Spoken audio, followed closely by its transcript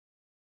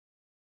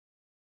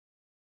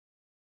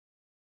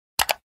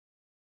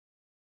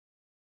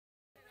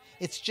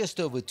It's just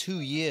over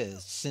 2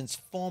 years since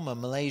former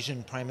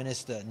Malaysian Prime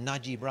Minister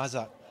Najib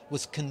Razak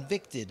was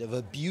convicted of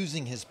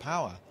abusing his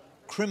power,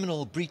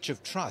 criminal breach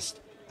of trust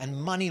and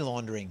money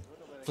laundering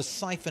for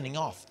siphoning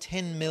off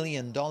 $10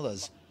 million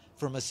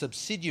from a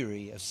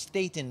subsidiary of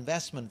state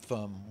investment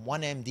firm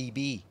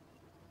Unanimously.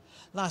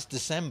 Last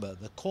December,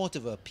 the Court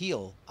of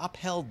Appeal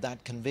upheld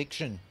that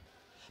conviction,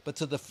 but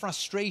to the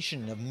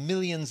frustration of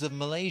millions of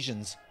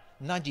Malaysians,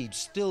 Najib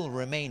still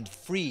remained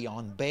free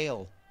on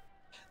bail.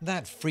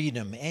 That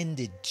freedom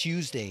ended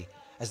Tuesday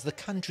as the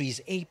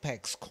country's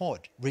apex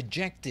court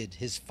rejected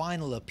his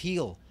final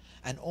appeal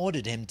and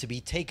ordered him to be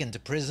taken to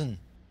prison.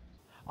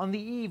 On the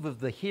eve of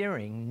the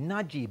hearing,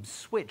 Najib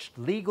switched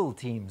legal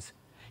teams.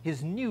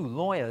 His new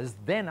lawyers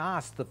then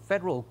asked the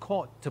federal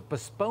court to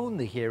postpone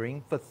the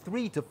hearing for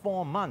 3 to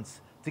 4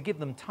 months to give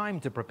them time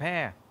to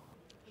prepare.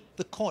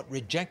 The court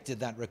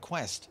rejected that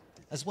request,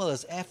 as well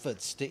as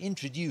efforts to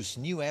introduce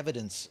new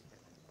evidence.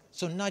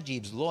 So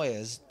Najib's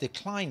lawyers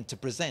declined to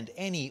present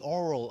any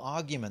oral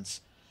arguments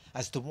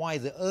as to why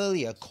the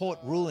earlier court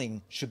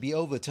ruling should be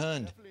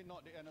overturned.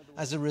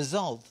 As a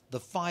result, the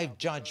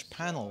 5-judge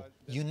panel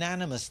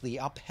unanimously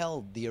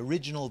upheld the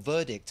original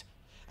verdict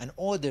and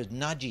ordered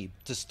Najib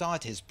to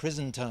start his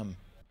prison term.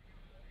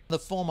 The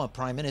former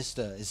Prime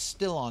Minister is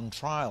still on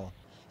trial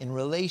in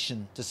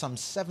relation to some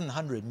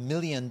 $700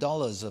 million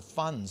of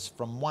funds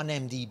from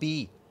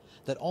Unanimously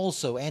that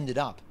also ended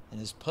up in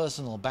his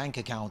personal bank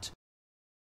account.